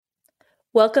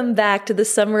Welcome back to the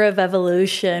Summer of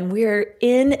Evolution. We're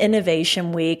in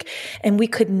Innovation Week, and we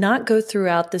could not go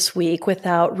throughout this week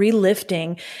without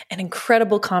relifting an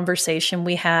incredible conversation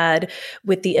we had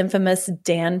with the infamous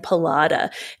Dan Pallotta.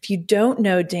 If you don't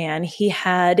know Dan, he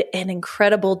had an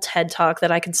incredible TED Talk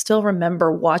that I can still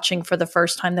remember watching for the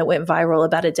first time that went viral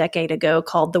about a decade ago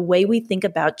called The Way We Think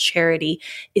About Charity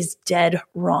is Dead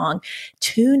Wrong.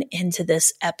 Tune into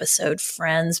this episode,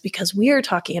 friends, because we are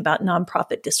talking about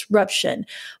nonprofit disruption,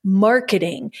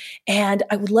 marketing. And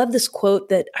I would love this quote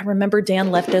that I remember Dan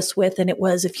left us with. And it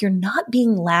was, if you're not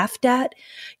being laughed at,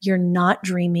 you're not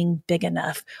dreaming big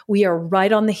enough. We are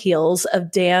right on the heels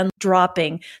of Dan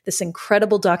dropping this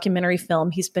incredible documentary film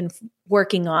he's been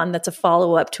working on. That's a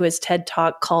follow-up to his TED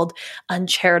Talk called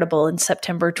Uncharitable in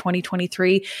September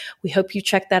 2023. We hope you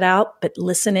check that out, but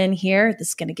listen in here. This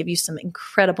is going to give you some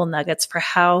incredible nuggets for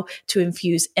how to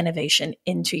infuse innovation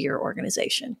into your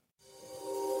organization.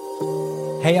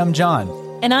 Hey, I'm John.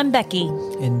 And I'm Becky.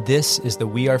 And this is the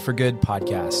We Are for Good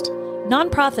podcast.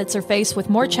 Nonprofits are faced with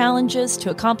more challenges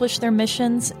to accomplish their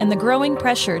missions and the growing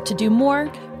pressure to do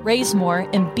more, raise more,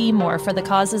 and be more for the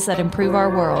causes that improve our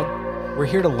world. We're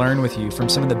here to learn with you from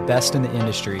some of the best in the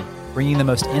industry, bringing the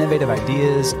most innovative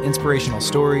ideas, inspirational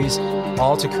stories,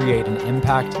 all to create an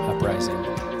impact uprising.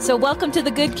 So welcome to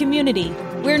the good community.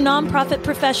 We're nonprofit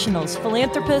professionals,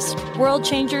 philanthropists, world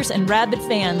changers, and rabid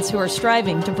fans who are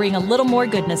striving to bring a little more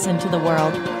goodness into the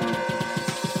world.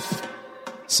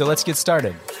 So let's get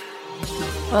started.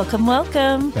 Welcome,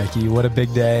 welcome. Becky, what a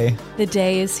big day. The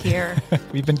day is here.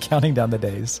 We've been counting down the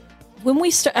days. When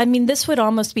we start, this would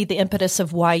almost be the impetus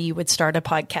of why you would start a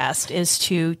podcast, is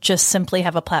to just simply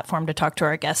have a platform to talk to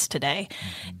our guests today.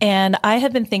 And I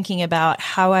have been thinking about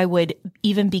how I would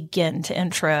even begin to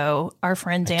intro our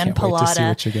friend Dan Pallotta. Wait to see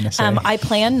what you're going to say. I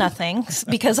planned nothing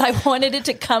because I wanted it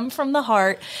to come from the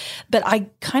heart, but I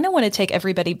kind of want to take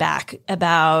everybody back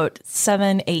about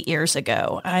 7-8 years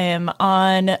ago. I am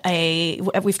on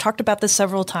we've talked about this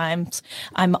several times.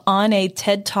 I'm on a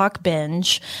TED Talk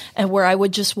binge, and where I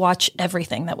would just watch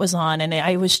everything that was on. And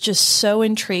I was just so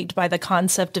intrigued by the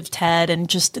concept of TED and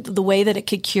just the way that it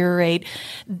could curate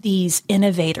these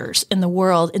innovators in the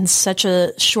world in such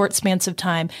a short span of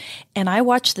time. And I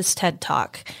watched this TED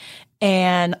Talk.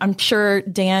 And I'm sure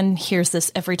Dan hears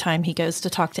this every time he goes to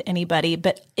talk to anybody,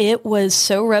 but it was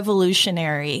so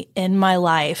revolutionary in my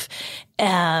life.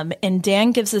 And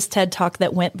Dan gives this TED Talk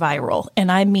that went viral.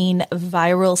 And I mean,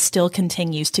 viral, still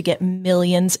continues to get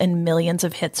millions and millions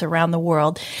of hits around the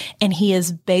world. And he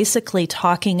is basically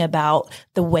talking about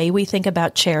the way we think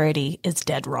about charity is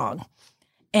dead wrong.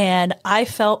 And I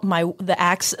felt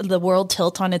the world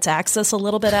tilt on its axis a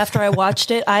little bit after I watched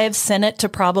it. I have sent it to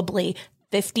probably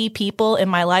 50 people in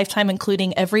my lifetime,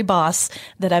 including every boss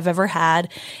that I've ever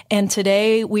had. And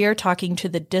today we are talking to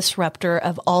the disruptor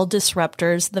of all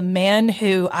disruptors, the man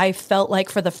who I felt like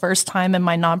for the first time in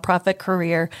my nonprofit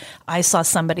career, I saw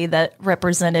somebody that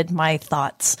represented my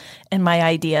thoughts and my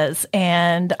ideas.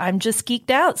 And I'm just geeked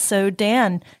out. So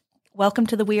Dan, welcome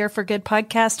to the We Are for Good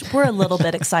podcast. We're a little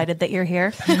bit excited that you're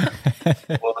here.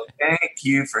 Well, thank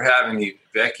you for having me,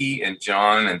 Becky and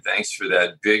John, and thanks for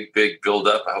that big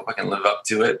build-up. I hope I can live up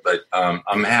to it, but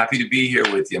I'm happy to be here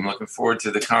with you. I'm looking forward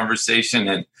to the conversation,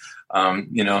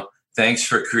 and thanks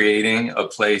for creating a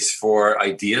place for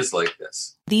ideas like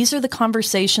this. These are the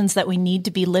conversations that we need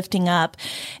to be lifting up.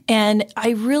 And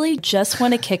I really just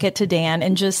want to kick it to Dan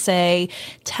and just say,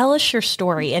 tell us your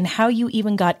story and how you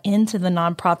even got into the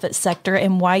nonprofit sector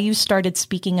and why you started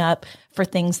speaking up for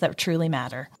things that truly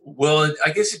matter. Well, I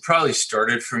guess it probably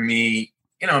started for me.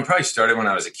 It probably started when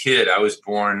I was a kid. I was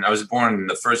born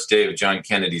the first day of John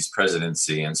Kennedy's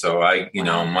presidency. And so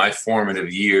my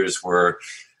formative years were,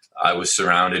 I was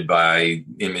surrounded by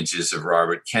images of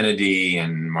Robert Kennedy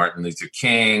and Martin Luther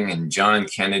King and John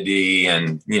Kennedy.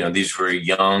 And, these were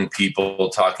young people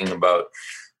talking about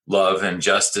love and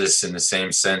justice in the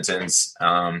same sentence.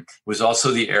 It was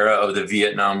also the era of the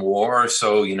Vietnam War.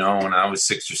 So, when I was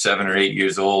 6 or 7 or 8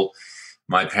 years old,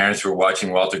 my parents were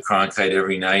watching Walter Cronkite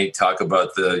every night talk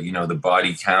about the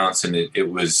body counts, and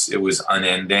it was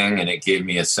unending. And it gave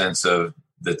me a sense of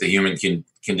that the human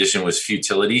condition was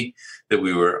futility, that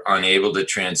we were unable to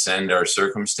transcend our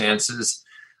circumstances.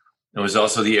 It was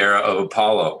also the era of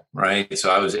Apollo, right? So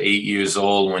I was 8 years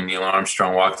old when Neil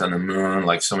Armstrong walked on the moon.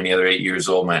 Like so many other 8 years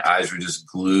old, my eyes were just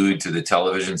glued to the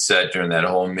television set during that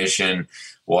whole mission,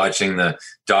 watching the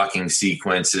docking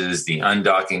sequences, the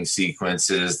undocking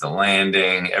sequences, the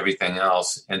landing, everything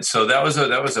else. And so that was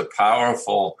a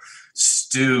powerful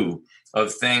stew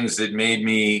of things that made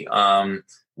me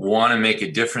want to make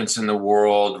a difference in the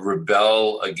world,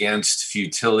 rebel against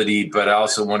futility, but I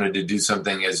also wanted to do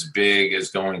something as big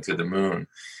as going to the moon.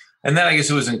 And then I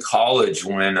guess it was in college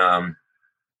when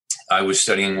I was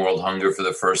studying world hunger for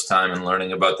the first time and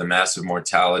learning about the massive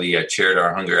mortality. I chaired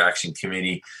our hunger action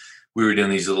committee. We were doing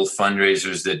these little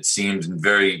fundraisers that seemed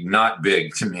very not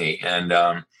big to me. And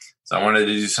so I wanted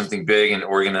to do something big and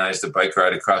organized a bike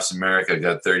ride across America. I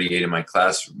got 38 of my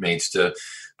classmates to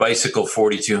bicycle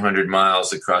 4,200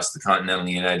 miles across the continental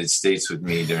United States with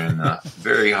me during the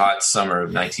very hot summer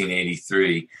of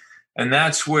 1983. And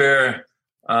that's where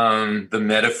the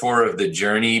metaphor of the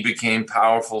journey became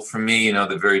powerful for me. You know,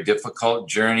 the very difficult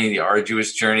journey, the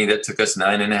arduous journey that took us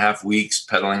 9.5 weeks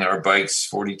pedaling our bikes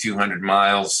 4,200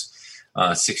 miles,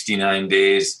 69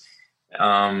 days.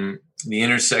 The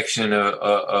intersection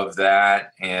of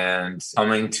that and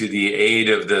coming to the aid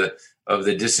of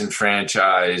the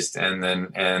disenfranchised and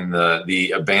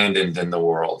the abandoned in the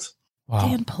world. Wow.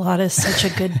 Dan Pallotta is such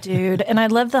a good dude. And I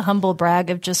love the humble brag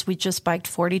of we just biked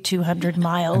 4,200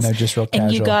 miles. And just real casual.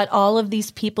 And you got all of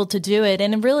these people to do it.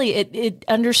 And really, it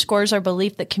underscores our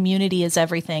belief that community is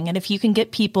everything. And if you can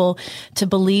get people to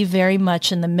believe very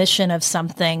much in the mission of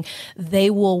something, they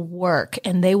will work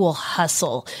and they will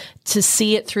hustle to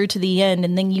see it through to the end.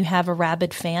 And then you have a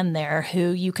rabid fan there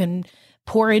who you can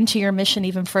pour into your mission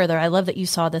even further. I love that you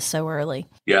saw this so early.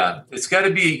 Yeah, it's got to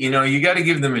be, you got to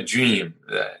give them a dream.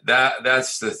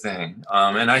 That's the thing.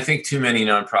 And I think too many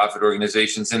nonprofit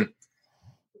organizations and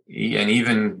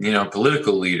even,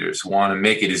 political leaders want to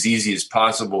make it as easy as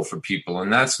possible for people.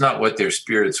 And that's not what their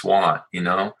spirits want, They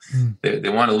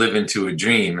want to live into a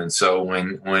dream. And so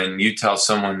when you tell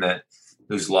someone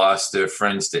who's lost their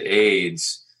friends to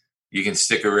AIDS, you can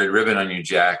stick a red ribbon on your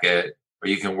jacket, or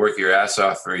you can work your ass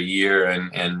off for a year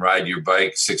and ride your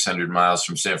bike 600 miles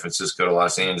from San Francisco to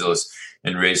Los Angeles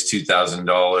and raise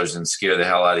 $2,000 and scare the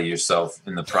hell out of yourself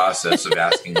in the process of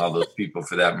asking all those people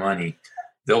for that money.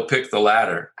 They'll pick the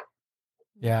latter.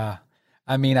 Yeah.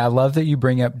 I mean, I love that you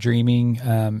bring up dreaming.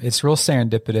 It's real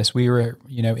serendipitous. We were,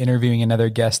 interviewing another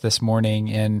guest this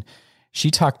morning, and she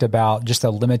talked about just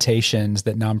the limitations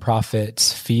that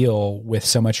nonprofits feel with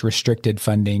so much restricted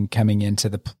funding coming into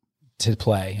to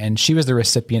play. And she was the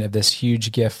recipient of this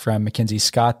huge gift from Mackenzie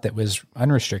Scott that was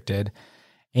unrestricted.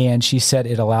 And she said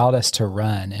it allowed us to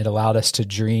run. It allowed us to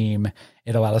dream.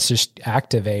 It allowed us to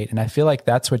activate. And I feel like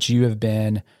that's what you have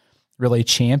been really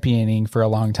championing for a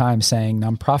long time, saying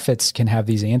nonprofits can have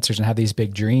these answers and have these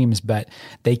big dreams, but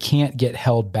they can't get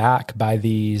held back by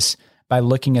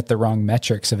looking at the wrong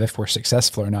metrics of if we're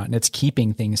successful or not. And it's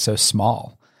keeping things so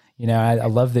small. I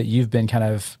love that you've been kind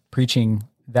of preaching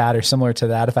that or similar to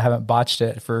that, if I haven't botched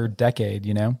it, for a decade,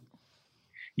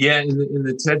 Yeah. In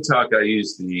the TED Talk, I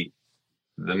used the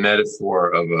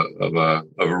metaphor of a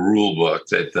rule book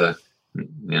that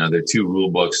there are two rule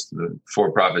books. The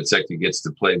for-profit sector gets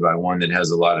to play by one that has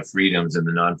a lot of freedoms, and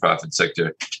the nonprofit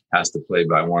sector has to play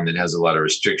by one that has a lot of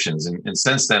restrictions. And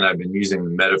since then, I've been using the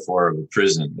metaphor of a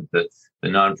prison, that the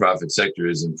nonprofit sector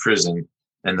is in prison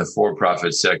and the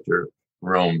for-profit sector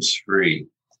roams free.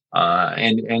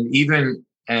 And even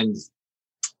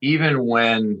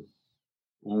when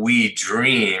we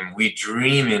dream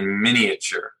in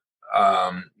miniature.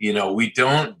 We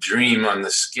don't dream on the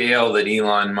scale that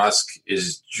Elon Musk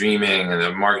is dreaming and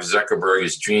that Mark Zuckerberg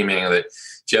is dreaming, that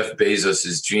Jeff Bezos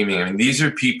is dreaming. I mean, these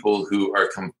are people who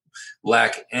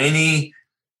lack any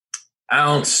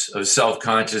ounce of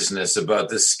self-consciousness about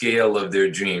the scale of their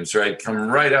dreams, right? Come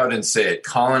right out and say it.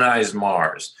 Colonize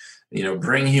Mars,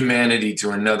 bring humanity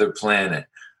to another planet.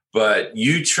 But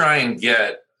you try and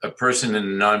get a person in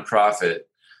a nonprofit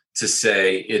to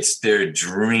say it's their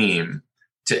dream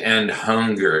to end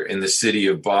hunger in the city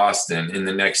of Boston in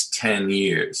the next 10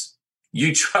 years.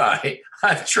 You try.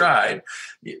 I've tried.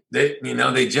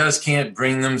 They just can't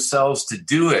bring themselves to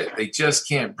do it. They just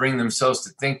can't bring themselves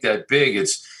to think that big.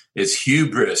 It's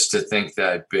hubris to think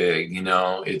that big.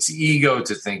 It's ego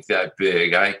to think that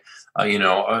big.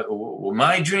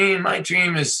 My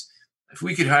dream is, if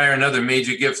we could hire another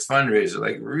major gift fundraiser.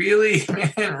 Like, really,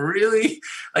 man, really?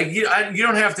 Like, you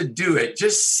don't have to do it.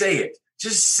 Just say it.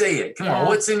 Just say it. Come on.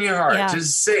 What's in your heart? Yeah.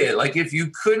 Just say it. Like, if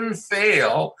you couldn't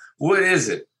fail, what is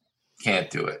it? Can't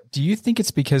do it. Do you think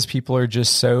it's because people are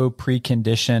just so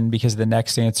preconditioned because the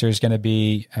next answer is going to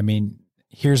be,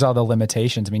 here's all the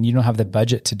limitations. You don't have the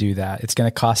budget to do that. It's going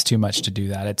to cost too much to do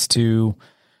that. It's too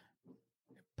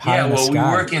pie in the sky. We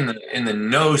work in the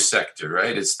no sector,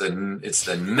 right? It's the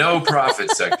no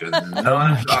profit sector, the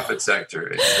non-profit sector,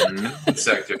 it's the no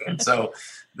sector. And so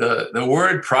the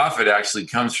word profit actually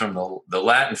comes from the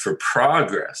Latin for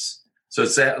progress. So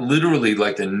it's literally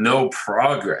like the no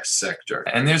progress sector.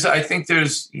 And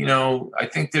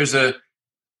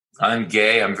I'm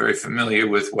gay. I'm very familiar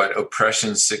with what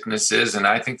oppression sickness is. And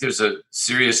I think there's a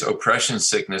serious oppression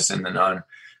sickness in the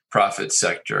nonprofit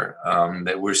sector,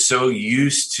 that we're so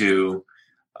used to,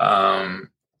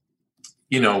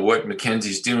 what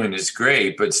Mackenzie's doing is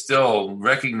great, but still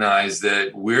recognize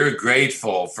that we're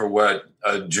grateful for what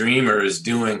a dreamer is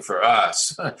doing for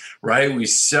us, right? We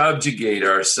subjugate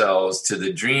ourselves to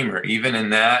the dreamer, even in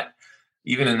that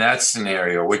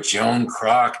scenario, what Joan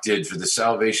Kroc did for the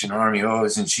Salvation Army. Oh,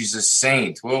 isn't she a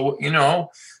saint? Well,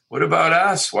 what about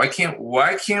us? Why can't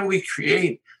we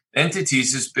create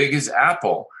entities as big as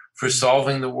Apple for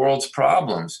solving the world's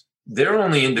problems? They're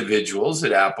only individuals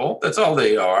at Apple. That's all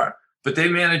they are. But they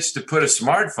managed to put a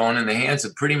smartphone in the hands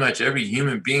of pretty much every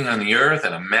human being on the earth,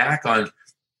 and a Mac on,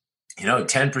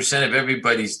 10% of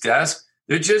everybody's desk.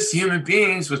 They're just human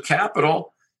beings with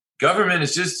capital. Government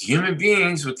is just human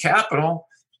beings with capital.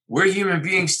 We're human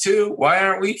beings too. Why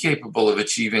aren't we capable of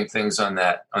achieving things on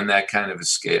that kind of a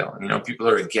scale? People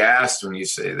are aghast when you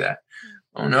say that.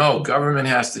 Oh no, government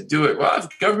has to do it. Well,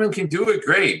 if government can do it,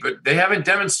 great, but they haven't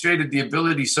demonstrated the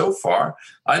ability so far.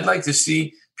 I'd like to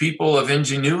see people of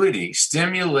ingenuity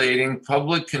stimulating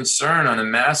public concern on a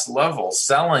mass level,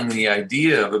 selling the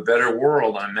idea of a better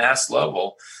world on a mass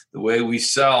level, the way we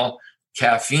sell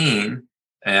caffeine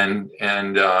and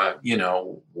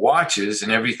watches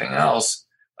and everything else,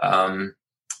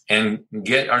 and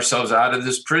get ourselves out of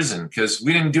this prison, because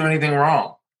we didn't do anything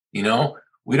wrong.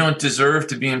 We don't deserve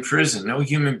to be in prison. No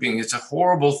human being. It's a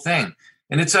horrible thing.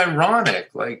 And it's ironic.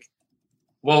 Like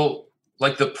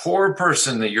the poor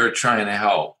person that you're trying to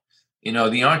help,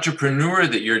 the entrepreneur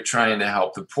that you're trying to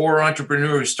help, the poor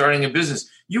entrepreneur who's starting a business,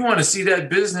 you want to see that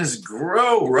business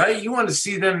grow, right? You want to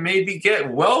see them maybe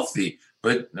get wealthy,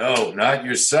 but no, not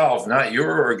yourself, not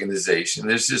your organization.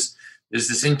 There's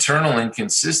this internal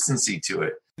inconsistency to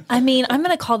it. I mean, I'm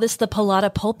going to call this the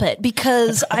Pallotta pulpit,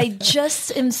 because I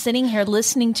just am sitting here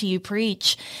listening to you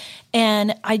preach,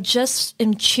 and I just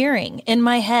am cheering in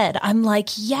my head. I'm like,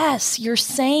 yes, you're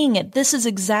saying it. This is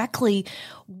exactly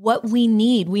what we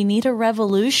need. We need a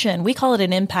revolution. We call it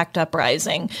an impact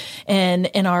uprising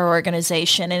in our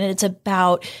organization. And it's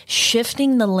about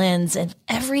shifting the lens of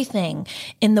everything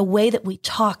in the way that we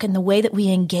talk, in the way that we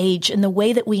engage, in the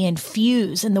way that we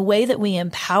infuse, in the way that we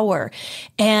empower.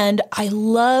 And I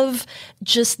love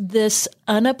just this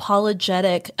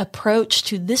unapologetic approach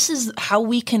to this is how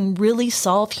we can really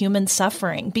solve human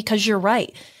suffering, because you're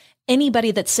right.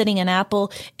 Anybody that's sitting in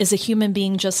Apple is a human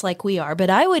being just like we are. But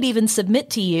I would even submit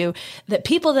to you that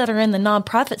people that are in the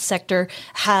nonprofit sector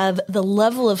have the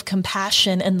level of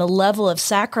compassion and the level of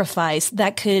sacrifice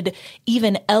that could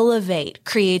even elevate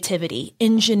creativity,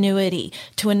 ingenuity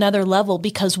to another level,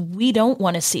 because we don't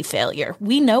want to see failure.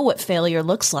 We know what failure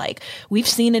looks like. We've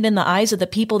seen it in the eyes of the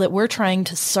people that we're trying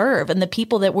to serve and the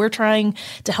people that we're trying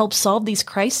to help solve these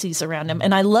crises around them.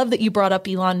 And I love that you brought up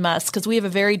Elon Musk, because we have a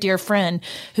very dear friend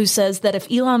who says that if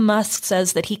Elon Musk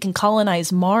says that he can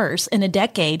colonize Mars in a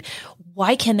decade,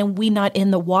 why can we not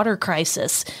end the water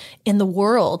crisis in the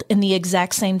world in the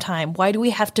exact same time? Why do we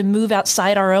have to move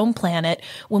outside our own planet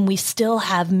when we still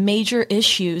have major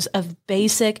issues of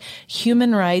basic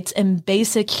human rights and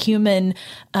basic human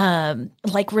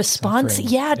response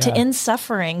to end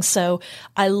suffering? So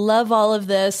I love all of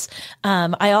this.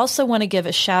 I also want to give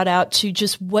a shout out to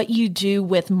just what you do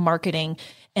with marketing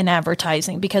and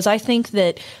advertising, because I think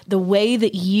that the way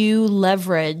that you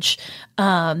leverage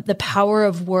the power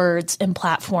of words and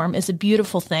platform is a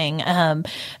beautiful thing.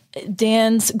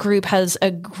 Dan's group has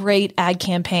a great ad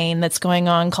campaign that's going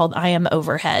on called I Am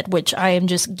Overhead, which I am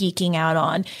just geeking out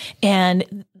on.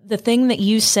 And the thing that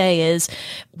you say is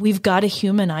we've got to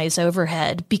humanize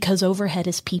overhead, because overhead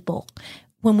is people.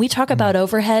 When we talk about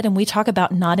overhead and we talk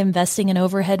about not investing in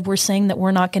overhead, we're saying that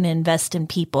we're not going to invest in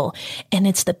people. And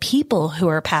it's the people who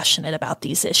are passionate about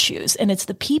these issues. And it's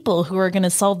the people who are going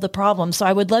to solve the problem. So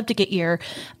I would love to get your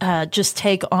just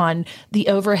take on the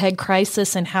overhead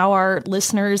crisis and how our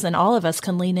listeners and all of us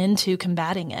can lean into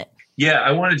combating it. Yeah,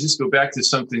 I want to just go back to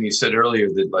something you said earlier,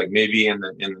 that like maybe in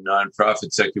the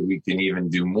nonprofit sector, we can even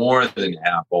do more than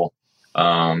Apple.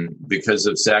 Because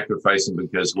of sacrifice and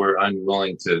because we're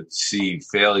unwilling to see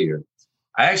failure.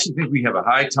 I actually think we have a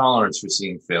high tolerance for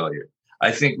seeing failure.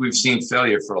 I think we've seen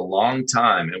failure for a long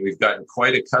time, and we've gotten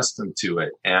quite accustomed to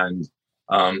it. And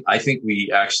I think we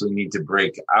actually need to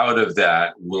break out of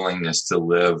that willingness to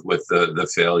live with the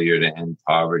failure to end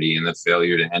poverty and the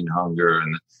failure to end hunger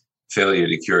and the failure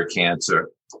to cure cancer.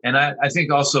 And I think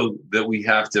also that we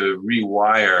have to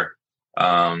rewire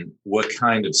what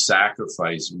kind of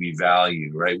sacrifice we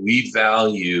value, right? We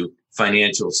value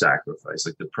financial sacrifice,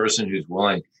 like the person who's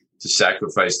willing to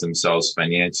sacrifice themselves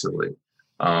financially.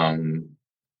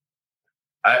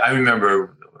 I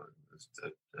remember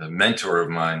a mentor of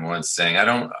mine once saying, I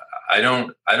don't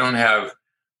have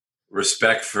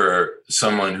respect for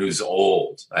someone who's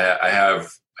old. I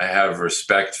have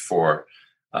respect for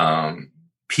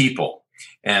people,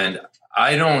 and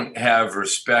I don't have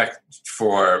respect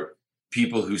for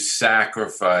people who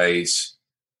sacrifice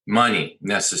money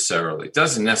necessarily. It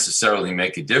doesn't necessarily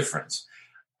make a difference.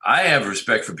 I have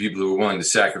respect for people who are willing to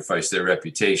sacrifice their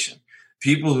reputation.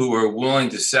 People who are willing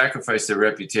to sacrifice their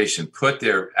reputation, put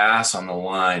their ass on the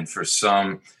line for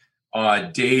some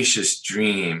audacious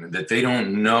dream that they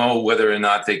don't know whether or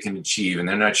not they can achieve, and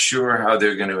they're not sure how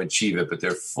they're going to achieve it, but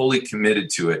they're fully committed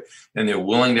to it, and they're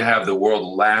willing to have the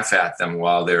world laugh at them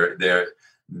while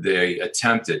they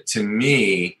attempt it. To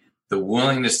me, the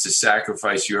willingness to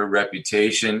sacrifice your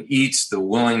reputation eats the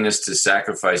willingness to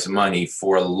sacrifice money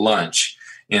for lunch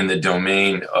in the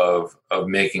domain of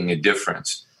making a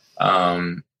difference.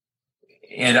 And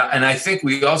I think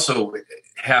we also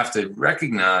have to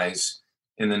recognize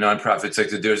in the nonprofit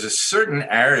sector, there's a certain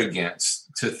arrogance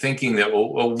to thinking that,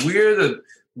 well,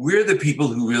 we're the people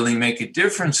who really make a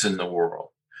difference in the world.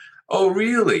 Oh,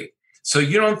 really? So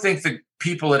you don't think the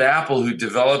people at Apple who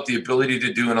developed the ability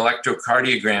to do an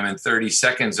electrocardiogram in 30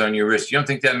 seconds on your wrist, you don't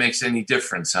think that makes any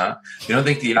difference, huh? You don't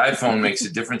think the iPhone makes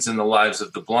a difference in the lives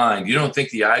of the blind. You don't think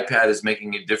the iPad is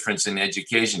making a difference in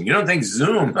education. You don't think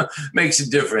Zoom makes a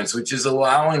difference, which is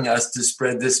allowing us to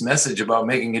spread this message about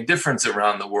making a difference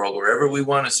around the world, wherever we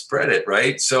want to spread it,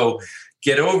 right? So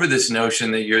get over this notion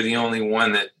that you're the only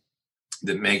one that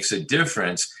makes a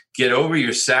difference. Get over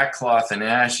your sackcloth and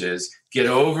ashes. Get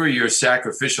over your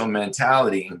sacrificial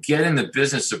mentality and get in the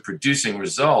business of producing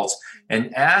results,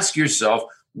 and ask yourself,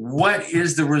 what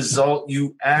is the result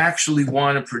you actually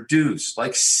want to produce?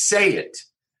 Like, say it.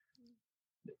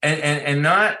 And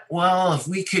not, well, if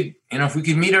we could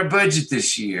meet our budget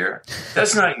this year.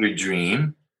 That's not your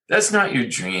dream. That's not your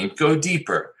dream. Go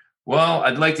deeper. Well,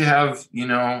 I'd like to have,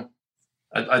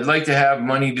 I'd like to have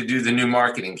money to do the new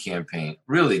marketing campaign.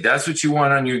 Really, that's what you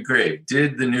want on your grave.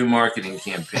 Did the new marketing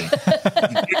campaign.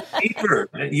 Get deeper.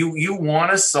 You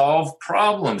want to solve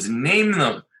problems. Name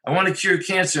them. I want to cure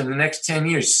cancer in the next 10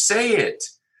 years. Say it.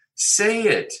 Say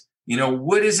it.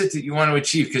 What is it that you want to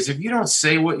achieve? Because if you don't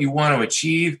say what you want to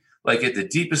achieve, like at the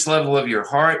deepest level of your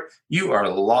heart, you are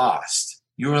lost.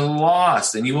 You are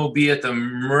lost, and you will be at the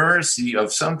mercy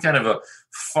of some kind of a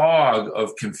fog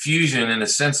of confusion and a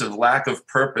sense of lack of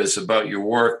purpose about your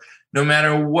work, no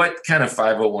matter what kind of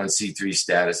 501c3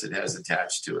 status it has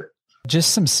attached to it.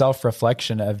 Just some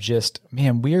self-reflection of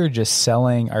we are just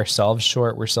selling ourselves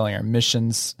short. We're selling our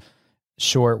missions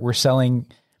short. We're selling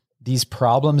these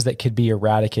problems that could be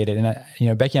eradicated.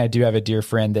 And, Becky and I do have a dear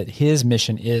friend that his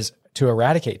mission is to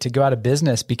eradicate, to go out of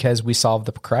business because we solved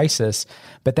the crisis.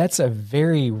 But that's a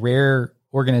very rare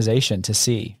organization to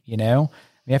see,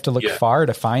 We have to look far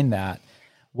to find that.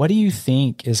 What do you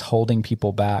think is holding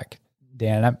people back,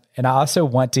 Dan? And I also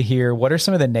want to hear, what are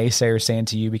some of the naysayers saying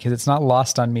to you? Because it's not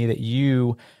lost on me that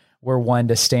you were one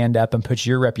to stand up and put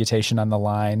your reputation on the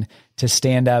line, to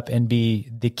stand up and be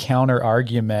the counter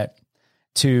argument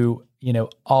to,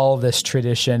 all this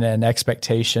tradition and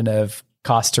expectation of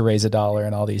cost to raise a dollar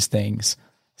and all these things.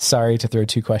 Sorry to throw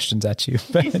two questions at you.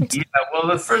 But well,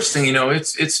 the first thing,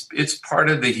 it's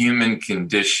part of the human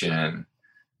condition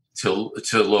to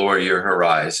lower your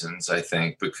horizons, I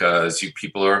think, because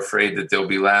people are afraid that they'll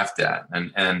be laughed at.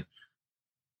 And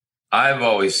I've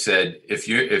always said, if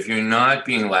you're not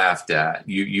being laughed at,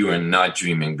 you are not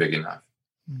dreaming big enough.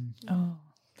 Oh.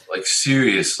 Like,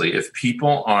 seriously, if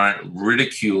people aren't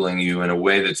ridiculing you in a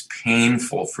way that's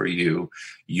painful for you,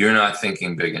 you're not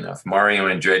thinking big enough. Mario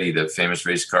Andretti, the famous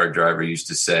race car driver, used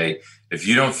to say, if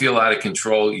you don't feel out of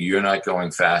control, you're not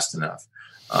going fast enough.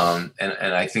 And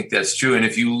I think that's true. And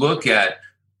if you look at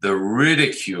the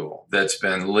ridicule that's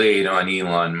been laid on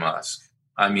Elon Musk,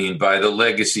 by the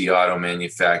legacy auto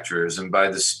manufacturers and by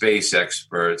the space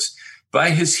experts, by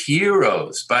his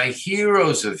heroes,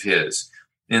 of his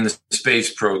in the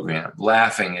space program,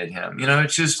 laughing at him.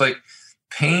 It's just like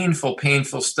painful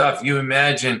stuff. You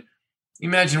imagine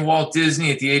Walt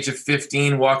Disney at the age of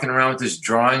 15 walking around with this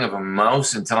drawing of a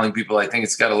mouse and telling people, I think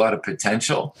it's got a lot of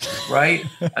potential, right?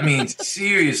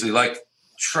 Seriously,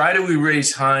 try to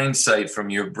erase hindsight from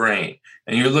your brain.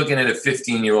 And you're looking at a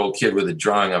 15-year-old kid with a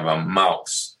drawing of a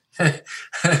mouse.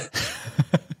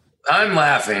 I'm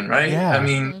laughing, right?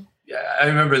 Yeah. I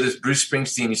remember this. Bruce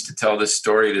Springsteen used to tell this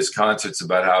story at his concerts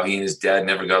about how he and his dad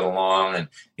never got along, and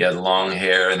he had long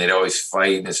hair, and they'd always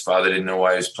fight, and his father didn't know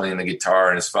why he was playing the guitar,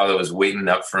 and his father was waiting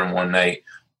up for him one night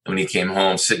when he came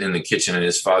home, sitting in the kitchen, and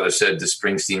his father said to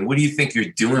Springsteen, "What do you think you're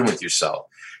doing with yourself?"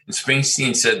 And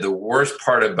Springsteen said, "The worst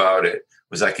part about it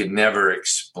was I could never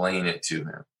explain it to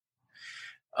him."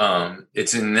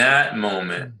 It's in that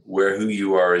moment where who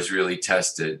you are is really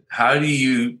tested. How do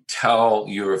you tell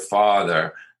your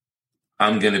father,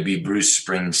 "I'm going to be Bruce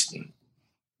Springsteen,"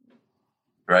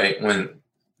 right? When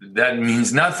that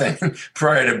means nothing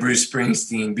prior to Bruce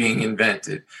Springsteen being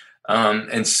invented.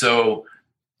 And so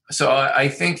I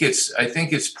think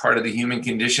it's part of the human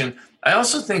condition. I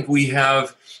also think we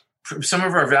have some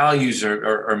of our values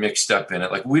are mixed up in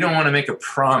it. Like, we don't want to make a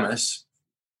promise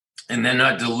and then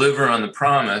not deliver on the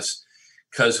promise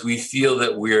because we feel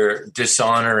that we're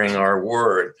dishonoring our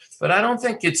word. But I don't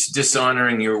think it's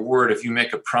dishonoring your word if you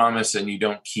make a promise and you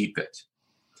don't keep it.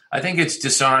 I think it's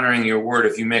dishonoring your word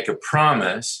if you make a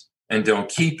promise and don't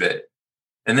keep it,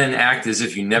 and then act as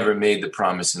if you never made the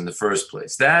promise in the first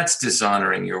place. That's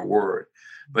dishonoring your word.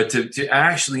 But to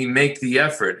actually make the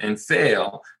effort and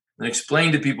fail and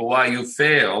explain to people why you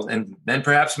failed, and then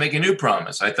perhaps make a new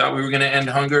promise. I thought we were going to end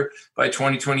hunger by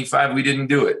 2025. We didn't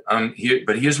do it.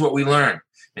 But here's what we learned.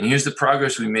 And here's the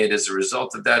progress we made as a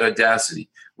result of that audacity.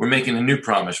 We're making a new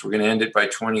promise. We're going to end it by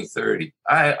 2030.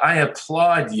 I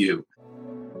applaud you.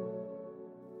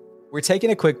 We're taking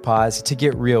a quick pause to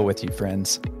get real with you,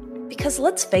 friends. Because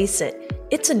let's face it,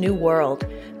 it's a new world.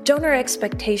 Donor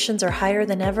expectations are higher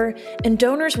than ever, and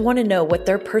donors want to know what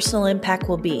their personal impact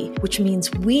will be, which means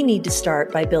we need to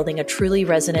start by building a truly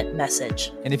resonant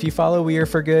message. And if you follow We Are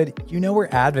For Good, you know we're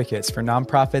advocates for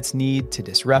nonprofits' need to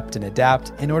disrupt and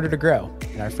adapt in order to grow.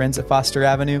 And our friends at Foster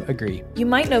Avenue agree. You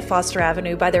might know Foster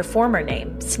Avenue by their former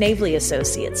name, Snavely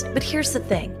Associates, but here's the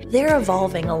thing. They're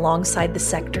evolving alongside the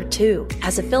sector too.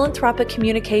 As a philanthropic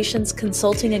communications,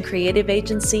 consulting, and creative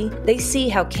agency, they see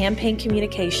how campaign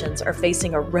communications are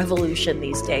facing a revolution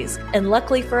these days. And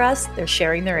luckily for us, they're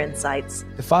sharing their insights.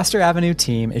 The Foster Avenue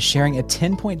team is sharing a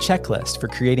 10-point checklist for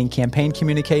creating campaign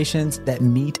communications that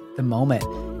meet the moment.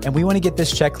 And we want to get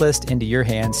this checklist into your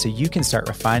hands so you can start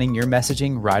refining your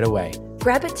messaging right away.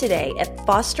 Grab it today at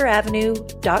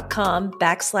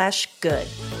fosteravenue.com/good.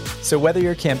 So whether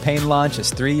your campaign launch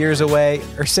is 3 years away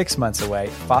or 6 months away,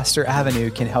 Foster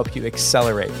Avenue can help you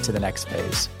accelerate to the next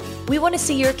phase. We want to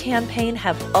see your campaign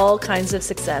have all kinds of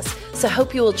success, so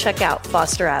hope you will check out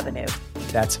Foster Avenue.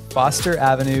 That's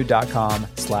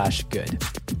fosteravenue.com/good.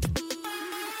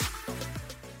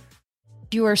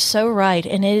 You are so right.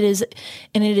 And it is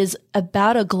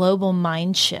about a global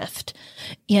mind shift,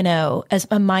 as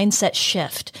a mindset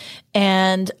shift.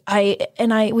 And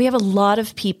we have a lot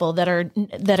of people that are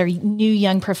new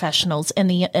young professionals in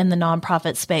the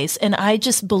nonprofit space. And I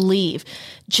just believe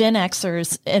Gen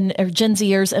Xers or Gen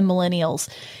Zers and millennials,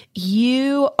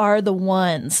 you are the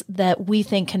ones that we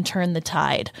think can turn the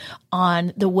tide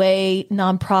on the way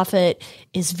nonprofit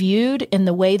is viewed, in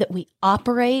the way that we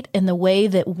operate, in the way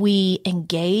that we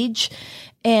engage.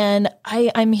 And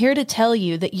I'm here to tell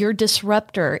you that your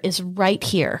disruptor is right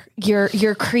here.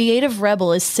 Your creative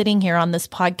rebel is sitting here on this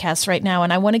podcast right now.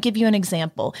 And I want to give you an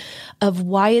example of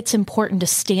why it's important to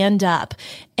stand up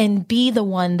and be the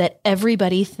one that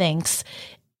everybody thinks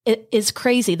is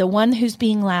crazy, the one who's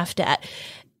being laughed at.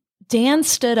 Dan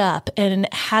stood up and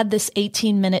had this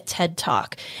 18-minute TED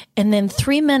Talk. And then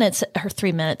 3 minutes, it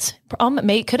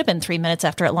could have been 3 minutes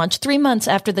after it launched, 3 months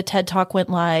after the TED Talk went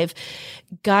live,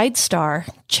 GuideStar,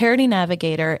 Charity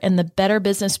Navigator, and the Better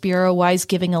Business Bureau Wise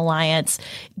Giving Alliance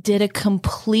did a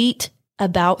complete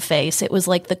about face. It was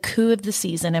like the coup of the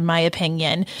season, in my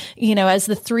opinion, as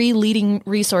the 3 leading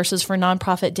resources for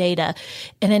nonprofit data,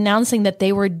 and announcing that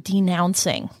they were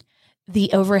denouncing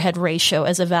the overhead ratio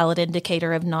as a valid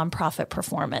indicator of nonprofit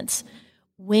performance.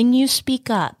 When you speak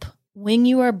up, when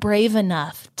you are brave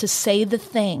enough to say the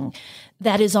thing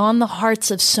that is on the hearts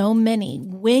of so many,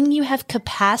 when you have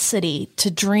capacity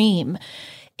to dream,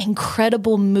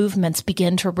 incredible movements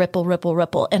begin to ripple, ripple,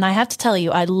 ripple. And I have to tell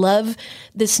you, I love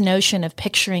this notion of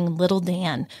picturing little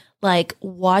Dan, like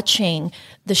watching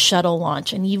the shuttle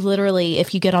launch. And you literally,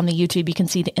 if you get on the YouTube, you can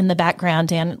see in the background,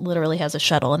 Dan literally has a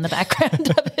shuttle in the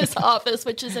background of his office,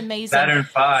 which is amazing. Saturn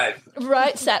V.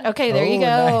 Right. Okay, there you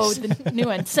go. Nice. The new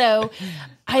one. So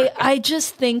I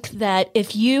just think that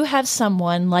if you have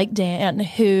someone like Dan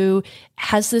who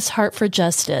has this heart for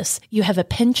justice, you have a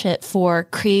penchant for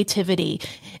creativity,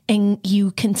 and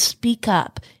you can speak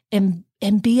up and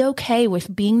be okay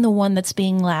with being the one that's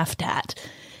being laughed at,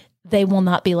 they will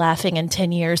not be laughing in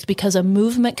 10 years, because a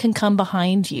movement can come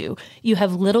behind you. You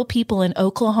have little people in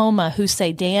Oklahoma who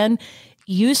say, Dan,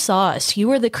 you saw us. You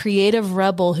were the creative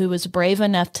rebel who was brave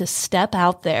enough to step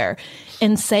out there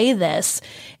and say this.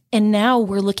 And now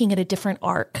we're looking at a different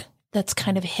arc. that's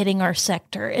kind of hitting our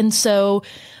sector. And so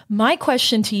my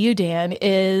question to you, Dan,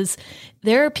 is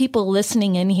there are people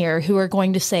listening in here who are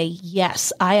going to say,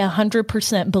 yes, I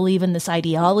 100% believe in this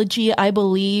ideology. I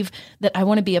believe that I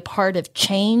want to be a part of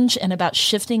change and about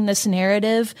shifting this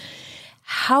narrative.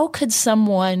 How could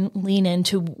someone lean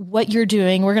into what you're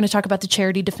doing? We're going to talk about the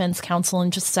Charity Defense Council in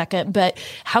just a second, but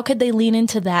how could they lean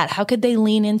into that? How could they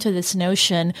lean into this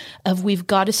notion of we've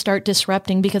got to start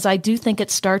disrupting? Because I do think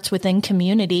it starts within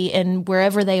community and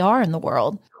wherever they are in the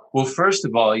world. Well, first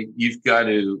of all, you've got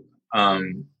to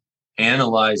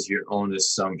analyze your own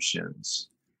assumptions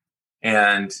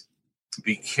and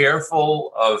be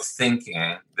careful of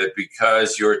thinking that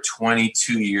because you're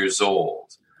 22 years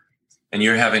old, and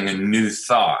you're having a new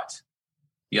thought.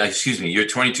 You're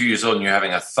 22 years old and you're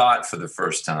having a thought for the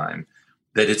first time,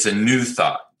 that it's a new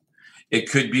thought. It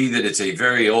could be that it's a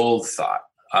very old thought.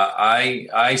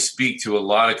 I speak to a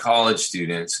lot of college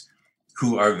students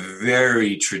who are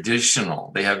very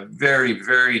traditional. They have very,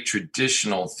 very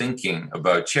traditional thinking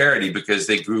about charity because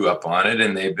they grew up on it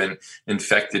and they've been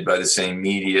infected by the same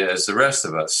media as the rest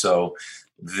of us. So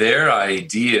their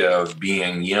idea of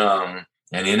being young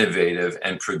and innovative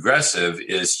and progressive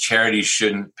is charity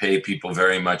shouldn't pay people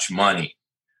very much money.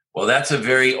 Well, that's a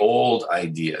very old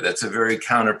idea. That's a very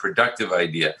counterproductive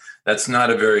idea. That's not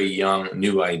a very young,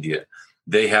 new idea.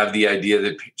 They have the idea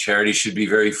that charity should be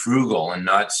very frugal and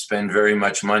not spend very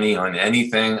much money on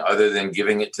anything other than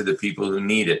giving it to the people who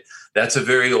need it. That's a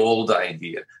very old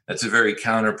idea. That's a very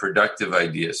counterproductive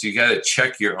idea. So you got to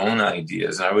check your own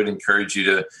ideas. And I would encourage you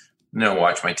to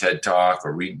watch my TED Talk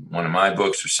or read one of my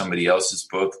books or somebody else's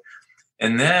book.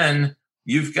 And then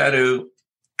you've got to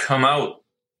come out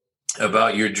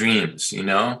about your dreams.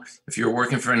 If you're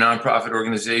working for a nonprofit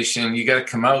organization, you got to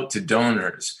come out to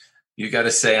donors. You got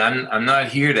to say, I'm not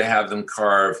here to have them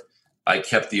carve, I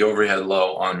kept the overhead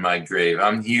low on my grave.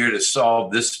 I'm here to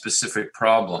solve this specific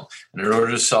problem. And in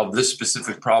order to solve this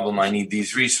specific problem, I need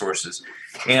these resources.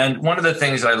 And one of the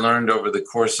things I learned over the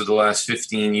course of the last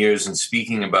 15 years in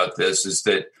speaking about this is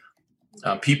that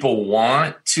people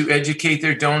want to educate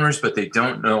their donors, but they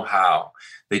don't know how.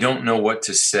 They don't know what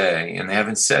to say, and they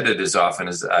haven't said it as often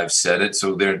as I've said it.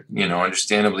 So they're,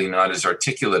 understandably not as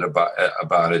articulate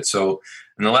about it. So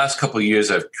in the last couple of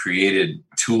years, I've created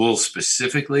tools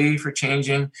specifically for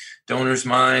changing donors'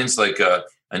 minds, like a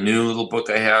new little book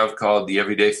I have called The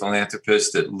Everyday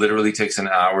Philanthropist that literally takes an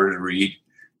hour to read.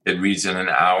 It reads in an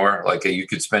hour. You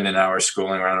could spend an hour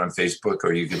scrolling around on Facebook,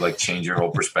 or you could change your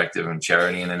whole perspective on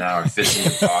charity in an hour. Fits in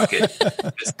your pocket.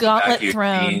 Gauntlet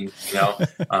thrown.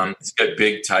 It's got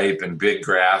big type and big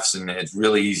graphs, and it's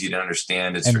really easy to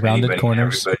understand. It's and for rounded anybody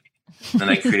corners. and everybody. Then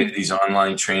I created these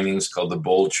online trainings called the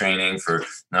Bold Training for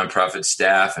nonprofit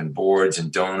staff and boards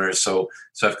and donors. So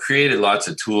I've created lots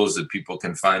of tools that people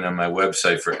can find on my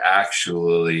website for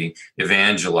actually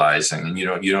evangelizing. And you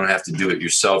don't have to do it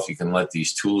yourself. You can let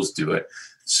these tools do it.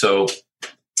 So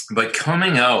by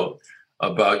coming out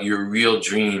about your real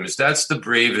dreams, that's the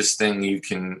bravest thing you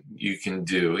can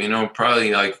do.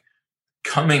 Probably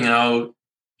coming out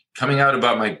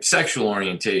about my sexual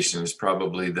orientation is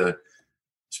probably the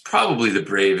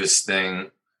bravest thing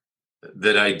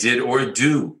that I did or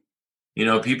do.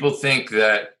 People think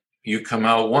that you come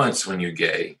out once when you're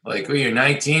gay. You're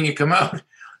 19, you come out.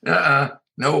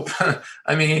 Nope.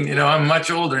 I mean, I'm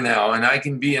much older now, and I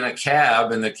can be in a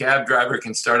cab and the cab driver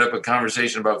can start up a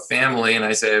conversation about family. And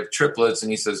I say, I have triplets.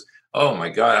 And he says, oh my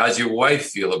God, how's your wife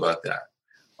feel about that?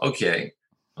 Okay.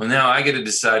 Well, now I get to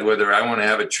decide whether I want to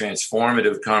have a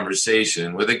transformative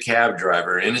conversation with a cab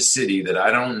driver in a city that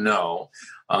I don't know.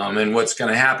 And what's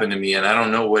going to happen to me. And I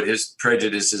don't know what his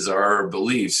prejudices are or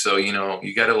beliefs. So, you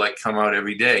got to come out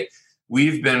every day.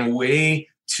 We've been way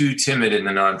too timid in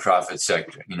the nonprofit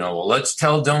sector. Let's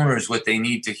tell donors what they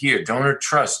need to hear. Donor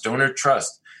trust.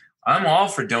 I'm all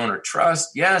for donor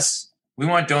trust. Yes, we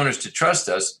want donors to trust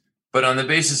us, but on the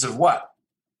basis of what?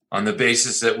 On the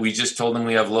basis that we just told them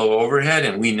we have low overhead,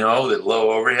 and we know that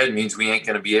low overhead means we ain't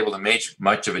going to be able to make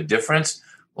much of a difference.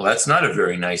 Well, that's not a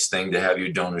very nice thing to have your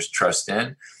donors trust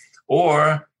in.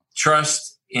 Or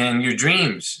trust in your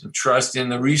dreams, trust in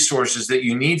the resources that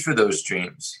you need for those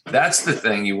dreams. That's the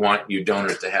thing you want your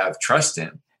donors to have trust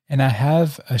in. And I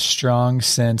have a strong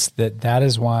sense that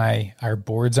is why our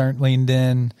boards aren't leaned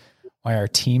in, why our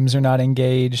teams are not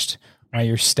engaged, why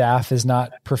your staff is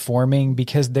not performing,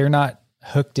 because they're not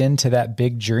hooked into that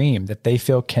big dream, that they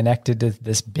feel connected to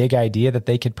this big idea that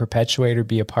they could perpetuate or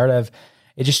be a part of.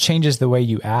 It just changes the way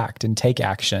you act and take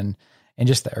action and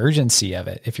just the urgency of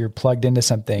it. If you're plugged into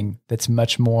something that's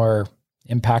much more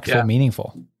impactful,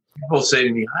 meaningful. People say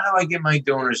to me, how do I get my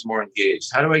donors more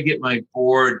engaged? How do I get my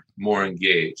board more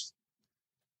engaged?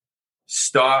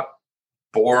 stop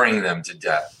boring them to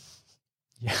death.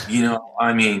 Yeah.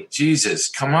 I mean, Jesus,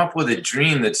 come up with a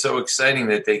dream that's so exciting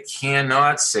that they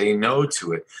cannot say no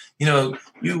to it.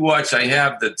 You watch, I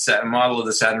have the model of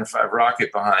the Saturn V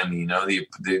rocket behind me,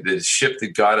 the ship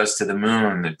that got us to the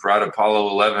moon, that brought Apollo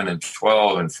 11 and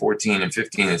 12 and 14 and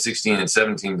 15 and 16 and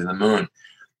 17 to the moon.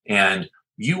 And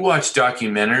you watch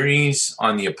documentaries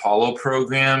on the Apollo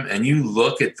program and you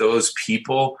look at those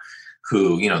people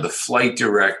who, the flight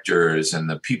directors and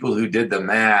the people who did the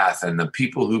math and the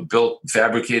people who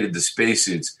fabricated the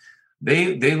spacesuits,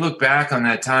 they look back on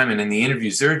that time, and in the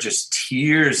interviews, there are just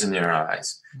tears in their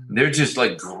eyes. They're just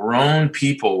like grown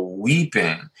people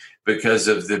weeping because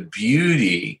of the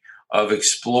beauty of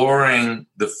exploring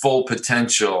the full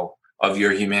potential of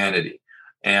your humanity.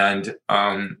 And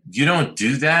you don't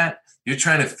do that. You're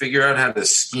trying to figure out how to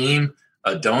scheme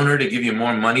a donor to give you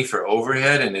more money for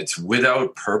overhead, and it's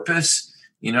without purpose.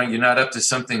 You're not up to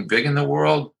something big in the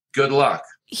world. Good luck.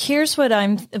 Here's what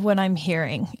I'm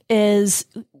hearing is,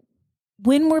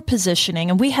 when we're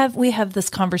positioning, and we have this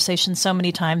conversation so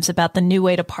many times about the new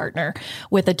way to partner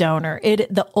with a donor.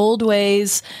 The old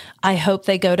ways, I hope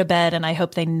they go to bed and I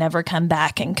hope they never come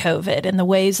back in COVID, and the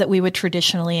ways that we would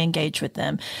traditionally engage with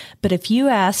them. But if you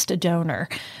asked a donor,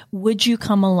 would you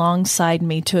come alongside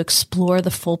me to explore the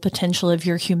full potential of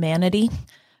your humanity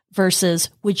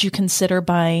versus would you consider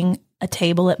buying a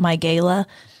table at my gala?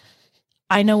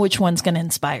 I know which one's going to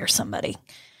inspire somebody.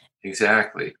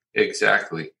 Exactly.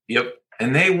 Yep.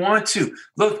 And they want to.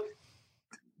 Look,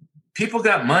 people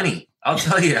got money. I'll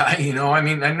tell you, I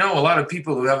know a lot of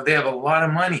people who have a lot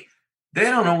of money. They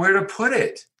don't know where to put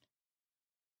it.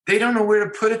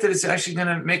 That it's actually going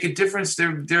to make a difference.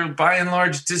 They're by and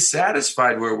large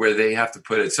dissatisfied where they have to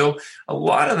put it. So a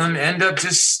lot of them end up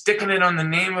just sticking it on the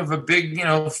name of a big,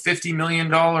 $50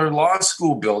 million law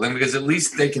school building, because at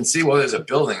least they can see, well, there's a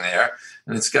building there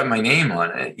and it's got my name on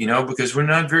it, because we're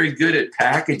not very good at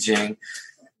packaging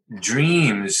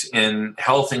dreams in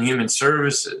health and human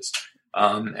services.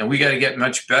 And we got to get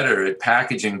much better at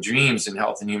packaging dreams in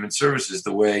health and human services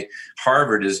the way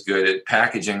Harvard is good at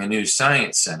packaging a new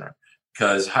science center,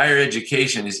 because higher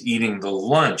education is eating the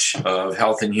lunch of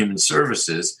health and human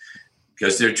services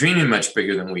because they're dreaming much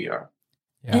bigger than we are.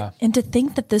 Yeah. And to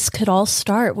think that this could all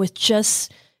start with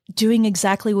just doing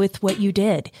exactly with what you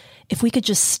did. If we could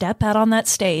just step out on that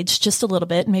stage just a little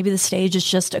bit, maybe the stage is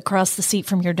just across the seat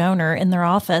from your donor in their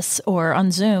office or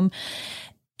on Zoom,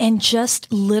 and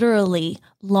just literally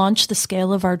launch the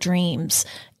scale of our dreams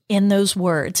in those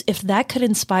words. If that could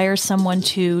inspire someone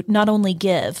to not only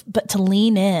give, but to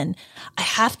lean in, I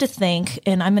have to think,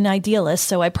 and I'm an idealist,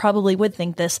 so I probably would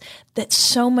think this, that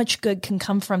so much good can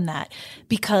come from that.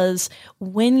 Because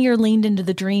when you're leaned into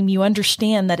the dream, you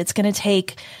understand that it's going to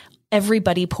take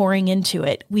everybody pouring into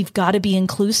it. We've got to be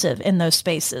inclusive in those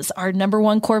spaces. Our number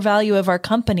one core value of our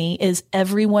company is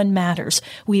everyone matters.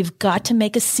 We've got to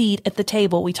make a seat at the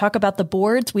table. We talk about the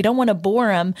boards. We don't want to bore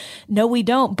them. No, we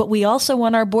don't. But we also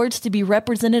want our boards to be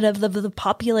representative of the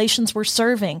populations we're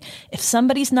serving. If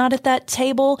somebody's not at that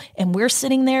table and we're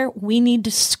sitting there, we need to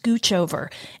scooch over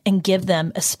and give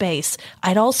them a space.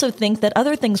 I'd also think that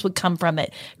other things would come from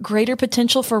it. Greater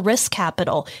potential for risk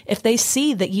capital. If they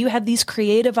see that you have these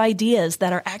creative ideas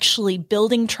that are actually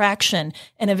building traction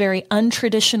in a very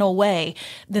untraditional way,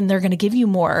 then they're going to give you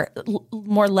more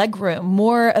leg room,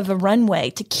 more of a runway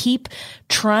to keep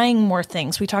trying more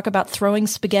things. We talk about throwing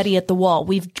spaghetti at the wall.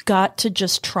 We've got to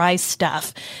just try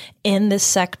stuff in this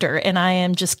sector. And I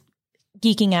am just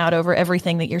geeking out over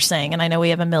everything that you're saying. And I know we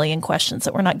have a million questions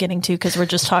that we're not getting to because we're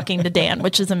just talking to Dan,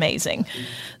 which is amazing.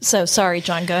 So sorry,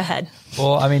 John, go ahead.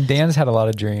 Well, Dan's had a lot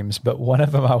of dreams, but one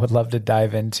of them I would love to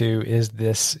dive into is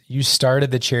this. You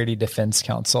started the Charity Defense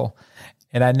Council.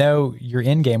 And I know your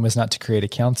end game was not to create a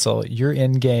council. Your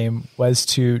end game was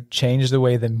to change the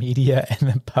way the media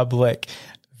and the public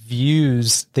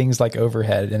views things like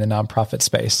overhead in the nonprofit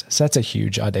space. So that's a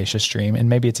huge, audacious dream. And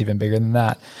maybe it's even bigger than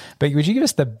that. But would you give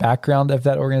us the background of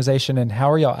that organization and how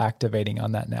are y'all activating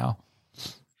on that now?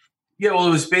 Yeah, well,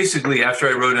 it was basically after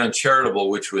I wrote Uncharitable,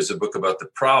 which was a book about the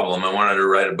problem, I wanted to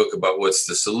write a book about what's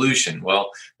the solution. Well,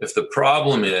 if the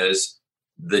problem is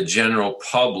the general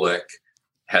public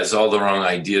has all the wrong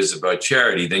ideas about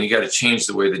charity, then you got to change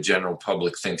the way the general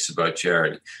public thinks about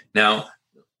charity. Now,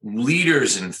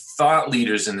 leaders and thought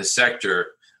leaders in the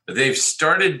sector, they've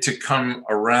started to come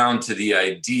around to the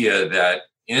idea that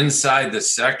inside the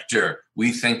sector,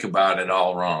 we think about it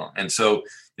all wrong. And so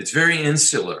it's very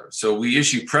insular. So we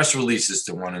issue press releases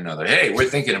to one another. Hey, we're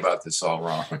thinking about this all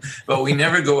wrong. But we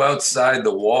never go outside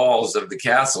the walls of the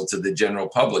castle to the general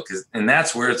public. And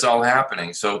that's where it's all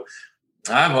happening. So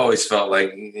I've always felt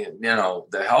like,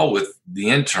 the hell with the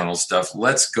internal stuff.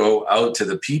 Let's go out to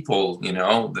the people,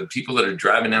 the people that are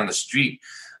driving down the street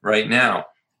right now.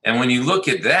 And when you look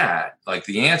at that, like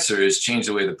the answer is change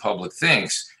the way the public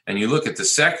thinks. And you look at the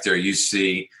sector, you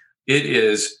see it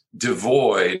is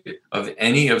devoid of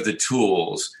any of the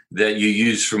tools that you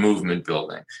use for movement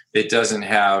building. It doesn't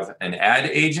have an ad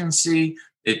agency.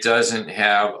 It doesn't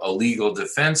have a legal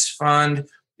defense fund.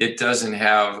 It doesn't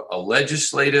have a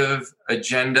legislative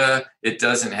agenda. It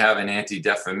doesn't have an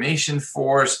anti-defamation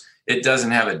force. It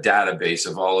doesn't have a database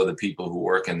of all of the people who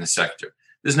work in the sector.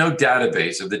 There's no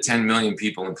database of the 10 million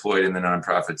people employed in the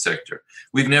nonprofit sector.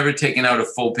 We've never taken out a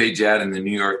full-page ad in the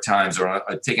New York Times or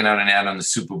taken out an ad on the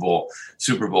Super Bowl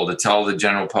to tell the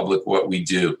general public what we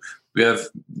do. We have,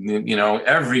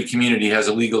 every community has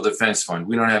a legal defense fund.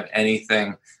 We don't have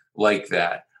anything like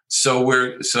that. So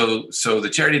the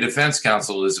Charity Defense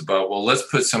Council is about, well, let's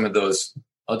put some of those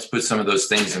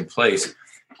things in place.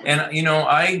 And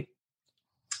I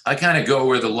kind of go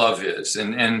where the love is,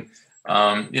 and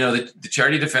the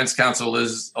Charity Defense Council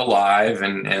is alive,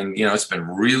 and it's been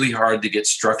really hard to get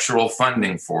structural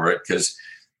funding for it because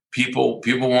people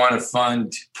want to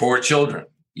fund poor children.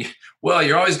 Well,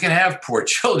 you're always going to have poor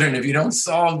children if you don't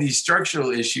solve these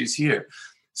structural issues here.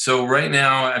 So right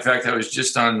now, in fact, I was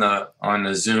just on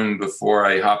the Zoom before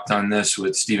I hopped on this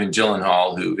with Stephen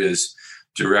Gyllenhaal, who is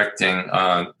directing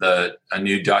a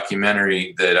new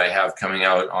documentary that I have coming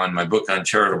out on my book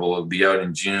Uncharitable. It'll be out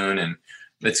in June, and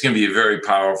it's going to be a very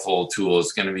powerful tool.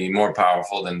 It's going to be more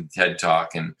powerful than TED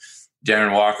Talk. And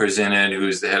Darren Walker's in it,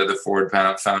 who's the head of the Ford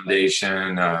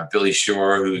Foundation, Billy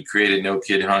Shore, who created No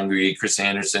Kid Hungry, Chris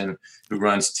Anderson, who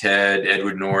runs TED,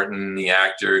 Edward Norton, the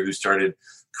actor who started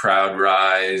Crowd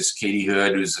Rise, Katie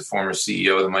Hood, who's the former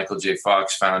CEO of the Michael J.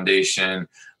 Fox Foundation.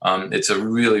 It's a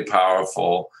really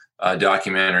powerful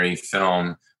documentary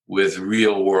film with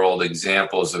real world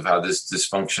examples of how this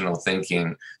dysfunctional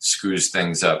thinking screws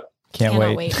things up.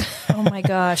 Cannot wait. Oh my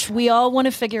gosh. We all want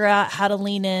to figure out how to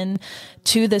lean in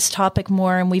to this topic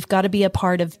more, and we've got to be a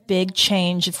part of big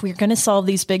change. If we're going to solve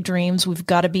these big dreams, we've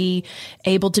got to be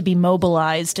able to be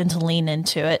mobilized and to lean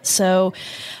into it. So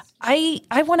I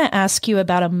want to ask you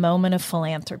about a moment of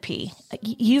philanthropy.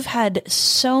 You've had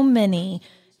so many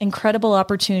incredible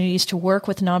opportunities to work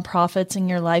with nonprofits in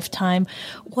your lifetime.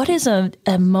 What is a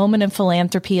moment of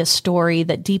philanthropy, a story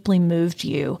that deeply moved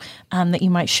you that you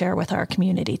might share with our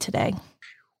community today?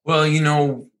 Well,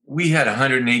 we had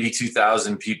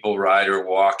 182,000 people ride or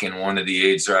walk in one of the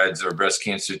AIDS rides or breast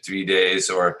cancer 3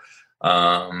 days or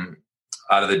Out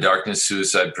of the Darkness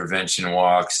suicide prevention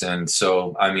walks. And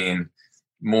so,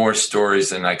 more stories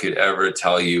than I could ever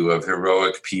tell you of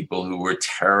heroic people who were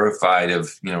terrified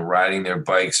of, riding their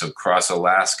bikes across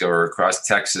Alaska or across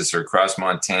Texas or across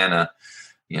Montana.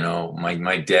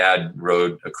 My dad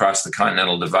rode across the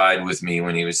Continental Divide with me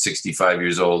when he was 65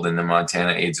 years old in the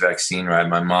Montana AIDS vaccine ride.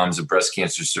 My mom's a breast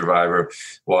cancer survivor,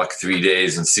 walked 3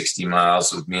 days and 60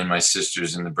 miles with me and my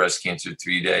sisters in the breast cancer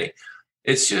 3-day.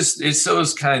 It's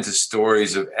those kinds of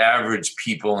stories of average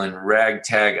people in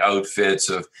ragtag outfits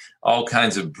of all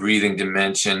kinds of breathing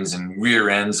dimensions and rear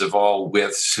ends of all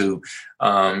widths who,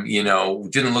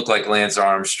 didn't look like Lance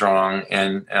Armstrong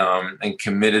and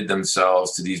committed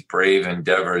themselves to these brave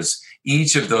endeavors.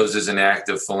 Each of those is an act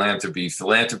of philanthropy.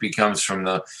 Philanthropy comes from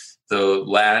the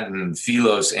Latin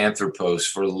philos anthropos,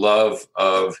 for love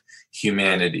of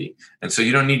humanity. And so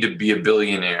you don't need to be a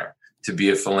billionaire to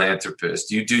be a philanthropist.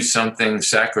 You do something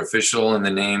sacrificial in the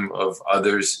name of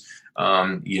others.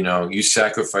 You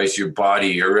sacrifice your body,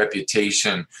 your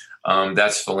reputation.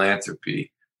 That's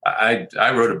philanthropy. I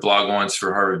wrote a blog once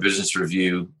for Harvard Business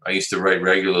Review. I used to write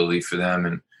regularly for them,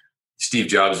 and Steve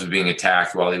Jobs was being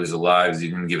attacked while he was alive. He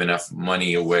didn't give enough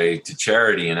money away to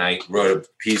charity. And I wrote a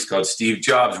piece called Steve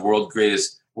Jobs, World's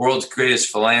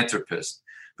Greatest Philanthropist,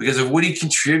 because of what he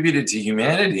contributed to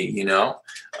humanity,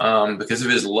 because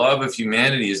of his love of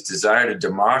humanity, his desire to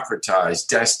democratize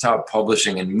desktop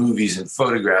publishing and movies and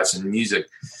photographs and music.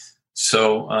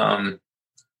 So,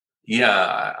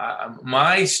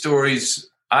 my stories,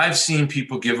 I've seen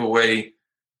people give away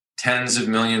tens of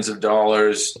millions of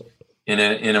dollars in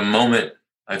a moment.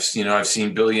 I've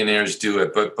seen billionaires do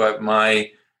it, but my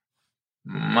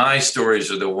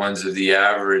stories are the ones of the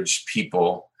average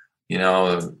people,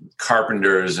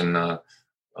 carpenters and the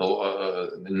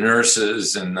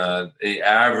nurses and the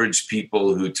average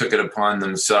people who took it upon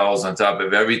themselves, on top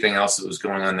of everything else that was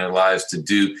going on in their lives, to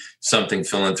do something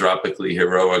philanthropically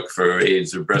heroic for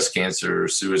AIDS or breast cancer or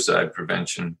suicide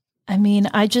prevention.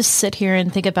 I just sit here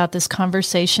and think about this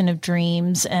conversation of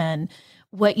dreams and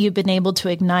what you've been able to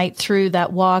ignite through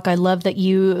that walk. I love that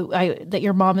that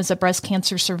your mom is a breast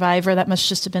cancer survivor. That must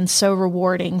just have been so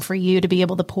rewarding for you to be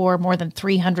able to pour more than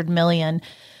 $300 million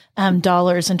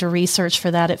dollars into research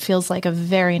for that. It feels like a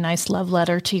very nice love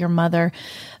letter to your mother.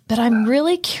 But I'm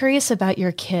really curious about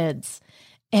your kids.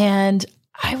 And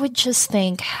I would just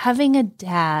think having a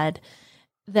dad,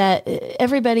 that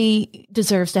everybody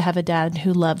deserves to have a dad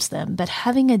who loves them, but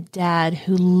having a dad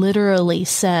who literally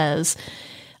says,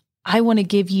 I want to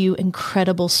give you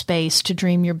incredible space to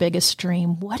dream your biggest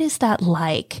dream. What is that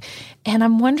like? And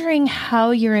I'm wondering how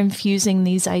you're infusing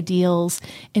these ideals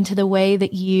into the way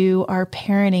that you are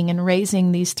parenting and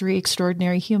raising these three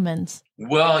extraordinary humans.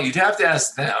 Well, you'd have to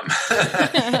ask them,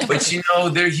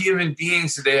 but they're human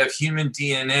beings. So they have human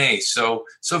DNA. So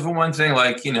for one thing,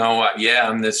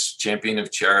 I'm this champion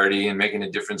of charity and making a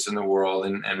difference in the world.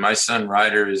 And my son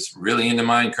Ryder is really into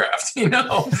Minecraft,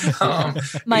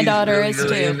 My daughter really, is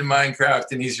really too. into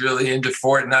Minecraft, and he's really into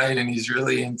Fortnite, and he's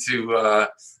really into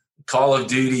Call of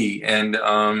Duty. And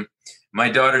my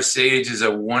daughter Sage is a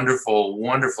wonderful,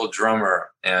 wonderful drummer,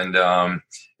 and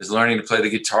is learning to play the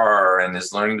guitar and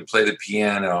is learning to play the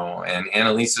piano. And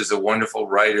Annalisa is a wonderful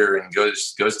writer and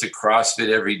goes to CrossFit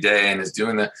every day and is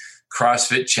doing the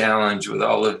CrossFit challenge with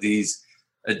all of these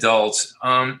adults.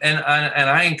 And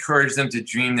I encourage them to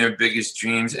dream their biggest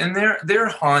dreams. And they're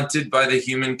haunted by the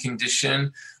human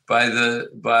condition, by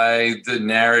the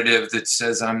narrative that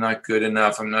says I'm not good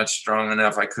enough, I'm not strong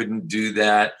enough, I couldn't do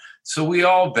that. So we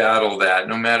all battle that,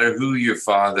 no matter who your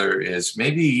father is.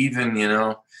 Maybe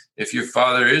even, if your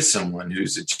father is someone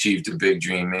who's achieved a big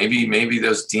dream, maybe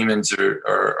those demons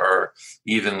are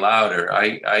even louder.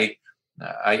 I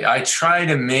try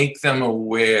to make them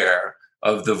aware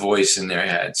of the voice in their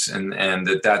heads, and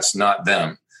that's not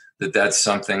them, that's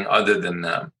something other than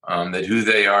them, that who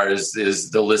they are is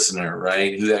the listener,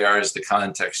 right? Who they are is the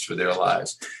context for their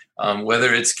lives.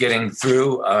 Whether it's getting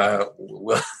through,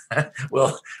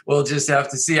 we'll just have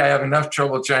to see. I have enough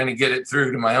trouble trying to get it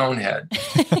through to my own head.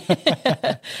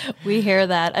 We hear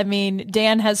that. I mean,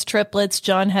 Dan has triplets.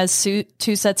 John has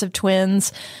two sets of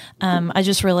twins. I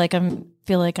just feel like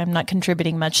I'm not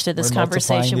contributing much to this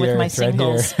conversation with my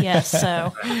singles. Yes.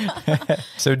 So,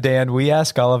 so Dan, we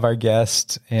ask all of our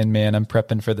guests, and man, I'm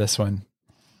prepping for this one.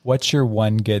 What's your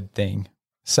one good thing?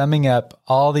 Summing up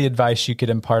all the advice you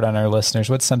could impart on our listeners,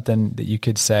 what's something that you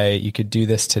could say, you could do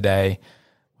this today?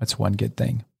 What's one good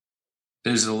thing?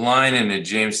 There's a line in a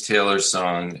James Taylor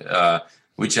song,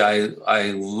 which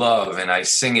I love, and I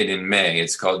sing it in May.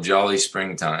 It's called Jolly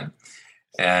Springtime.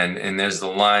 And there's the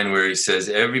line where he says,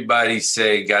 everybody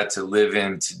say got to live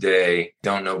in today,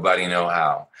 don't nobody know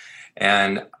how.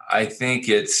 And I think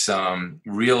it's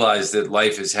realize that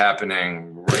life is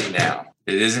happening right now.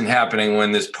 It isn't happening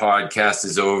when this podcast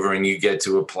is over and you get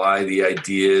to apply the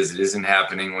ideas. It isn't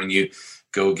happening when you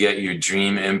go get your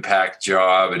dream impact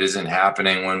job. It isn't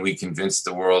happening when we convince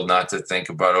the world not to think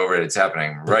about overhead. It's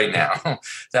happening right now.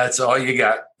 That's all you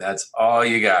got. That's all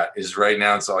you got is right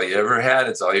now. It's all you ever had.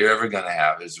 It's all you're ever going to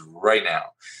have is right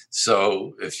now.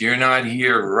 So if you're not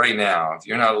here right now, if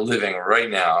you're not living right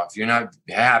now, if you're not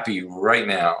happy right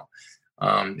now,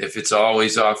 if it's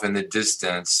always off in the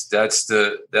distance, that's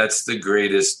the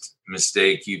greatest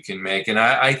mistake you can make. And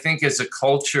I think as a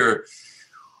culture,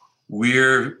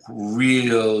 we're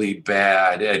really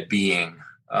bad at being.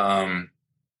 And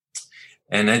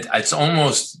it's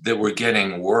almost that we're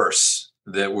getting worse,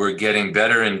 that we're getting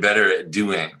better and better at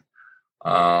doing.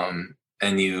 For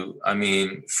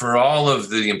all of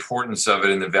the importance of it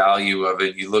and the value of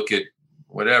it, you look at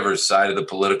whatever side of the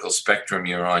political spectrum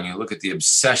you're on, you look at the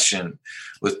obsession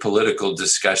with political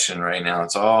discussion right now.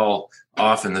 It's all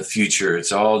off in the future.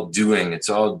 It's all doing. It's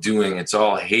all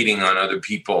hating on other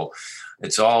people.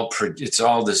 It's all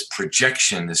this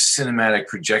projection, this cinematic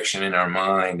projection in our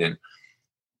mind. And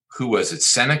who was it?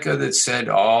 Seneca that said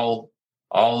all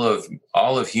of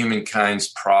humankind's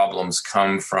problems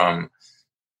come from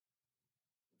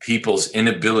people's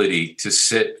inability to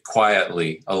sit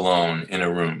quietly alone in a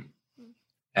room.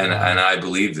 And I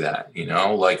believe that,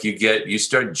 like you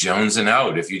start jonesing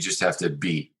out if you just have to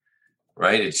be,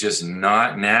 right? It's just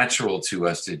not natural to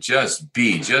us to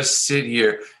just sit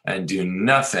here and do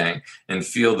nothing and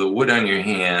feel the wood on your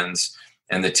hands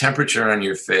and the temperature on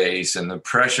your face and the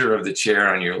pressure of the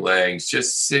chair on your legs.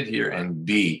 Just sit here and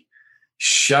be.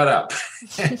 Shut up.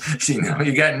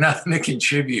 You got nothing to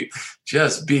contribute.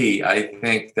 Just be. I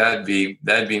think that'd be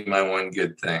my one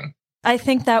good thing. I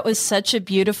think that was such a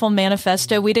beautiful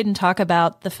manifesto. We didn't talk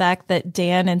about the fact that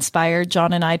Dan inspired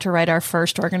John and I to write our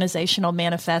first organizational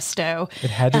manifesto.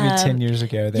 It had to be 10 years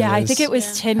ago. I think it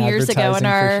was 10 years ago in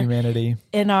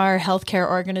our healthcare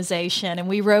organization. And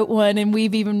we wrote one, and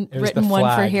we've even written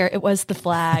one for here. It was the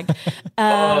flag.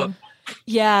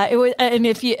 Yeah, it was. And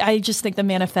I just think the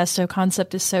manifesto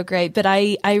concept is so great. But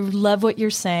I love what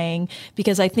you're saying,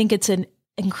 because I think it's an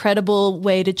incredible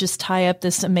way to just tie up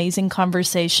this amazing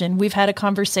conversation. We've had a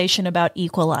conversation about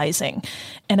equalizing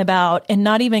and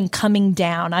not even coming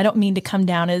down. I don't mean to come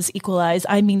down as equalize.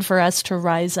 I mean for us to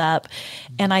rise up.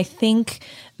 And I think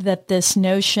that this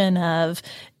notion of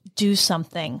do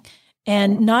something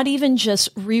and not even just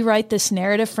rewrite this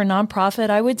narrative for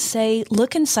nonprofit, I would say,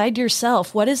 look inside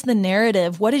yourself. What is the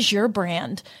narrative? What is your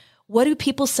brand? What do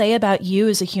people say about you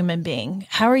as a human being?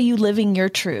 How are you living your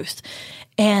truth?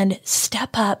 And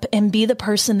step up and be the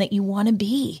person that you want to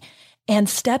be, and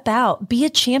step out, be a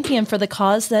champion for the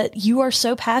cause that you are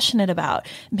so passionate about.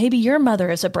 Maybe your mother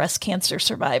is a breast cancer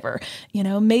survivor.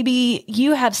 Maybe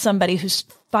you have somebody who's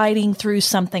fighting through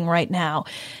something right now.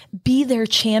 Be their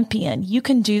champion. You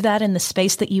can do that in the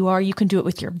space that you are. You can do it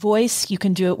with your voice. You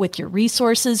can do it with your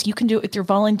resources. You can do it with your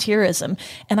volunteerism.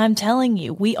 And I'm telling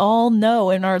you, we all know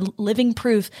and are living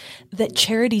proof that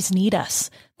charities need us,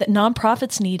 that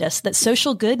nonprofits need us, that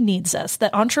social good needs us,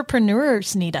 that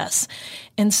entrepreneurs need us.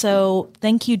 And so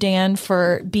thank you, Dan,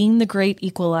 for being the great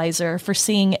equalizer, for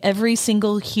seeing every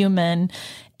single human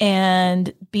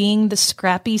and being the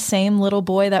scrappy same little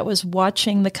boy that was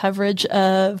watching the coverage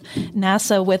of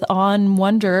NASA with awe and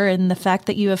wonder. And the fact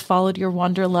that you have followed your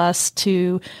wanderlust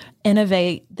to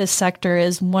innovate this sector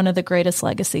is one of the greatest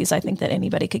legacies I think that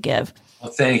anybody could give.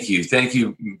 Well, thank you. Thank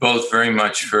you both very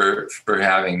much for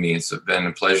having me. It's been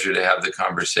a pleasure to have the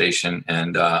conversation.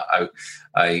 And I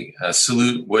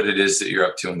salute what it is that you're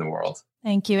up to in the world.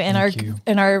 Thank you. And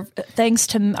our thanks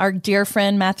to our dear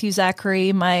friend, Matthew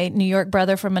Zachary, my New York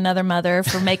brother from another mother,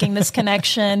 for making this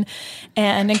connection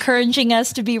and encouraging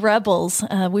us to be rebels.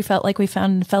 We felt like we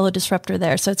found a fellow disruptor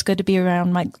there. So it's good to be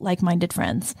around my like-minded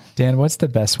friends. Dan, what's the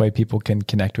best way people can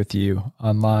connect with you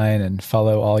online and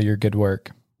follow all your good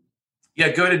work? Yeah,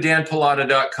 go to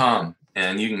danpallotta.com.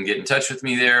 And you can get in touch with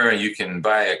me there. You can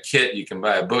buy a kit. You can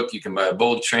buy a book. You can buy a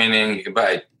bold training. You can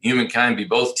buy a Humankind Be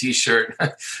Both t-shirt.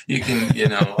 You can,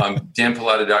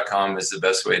 danpallotta.com is the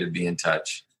best way to be in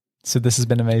touch. So this has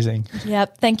been amazing.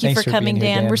 Yep. Thanks for coming,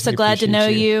 Dan. Dan. We're so glad to know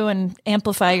you and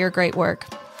amplify your great work.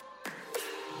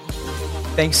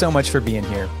 Thanks so much for being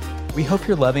here. We hope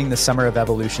you're loving the Summer of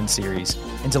Evolution series.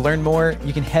 And to learn more,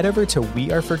 you can head over to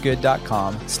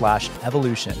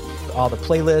weareforgood.com/evolution for all the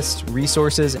playlists,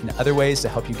 resources, and other ways to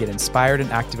help you get inspired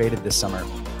and activated this summer.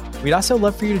 We'd also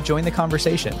love for you to join the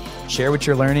conversation, share what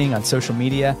you're learning on social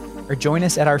media, or join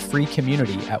us at our free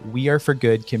community at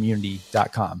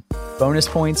weareforgoodcommunity.com. Bonus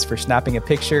points for snapping a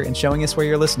picture and showing us where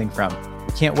you're listening from.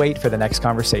 We can't wait for the next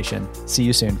conversation. See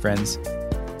you soon, friends.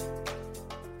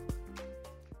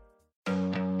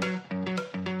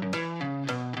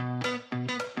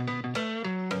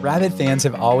 Rabid fans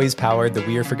have always powered the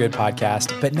We Are For Good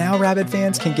podcast, but now Rabid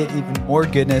fans can get even more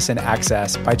goodness and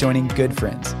access by joining Good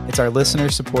Friends. It's our listener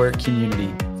support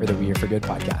community for the We Are For Good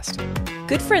podcast.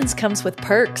 Good Friends comes with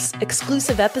perks,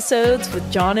 exclusive episodes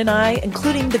with John and I,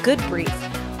 including The Good Brief,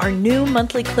 our new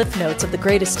monthly cliff notes of the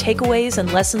greatest takeaways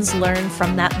and lessons learned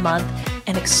from that month,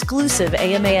 and exclusive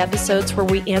AMA episodes where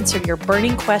we answer your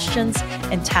burning questions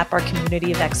and tap our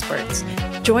community of experts.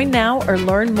 Join now or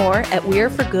learn more at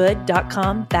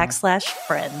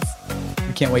weareforgood.com/friends.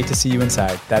 We can't wait to see you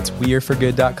inside. That's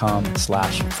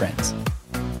weareforgood.com/friends.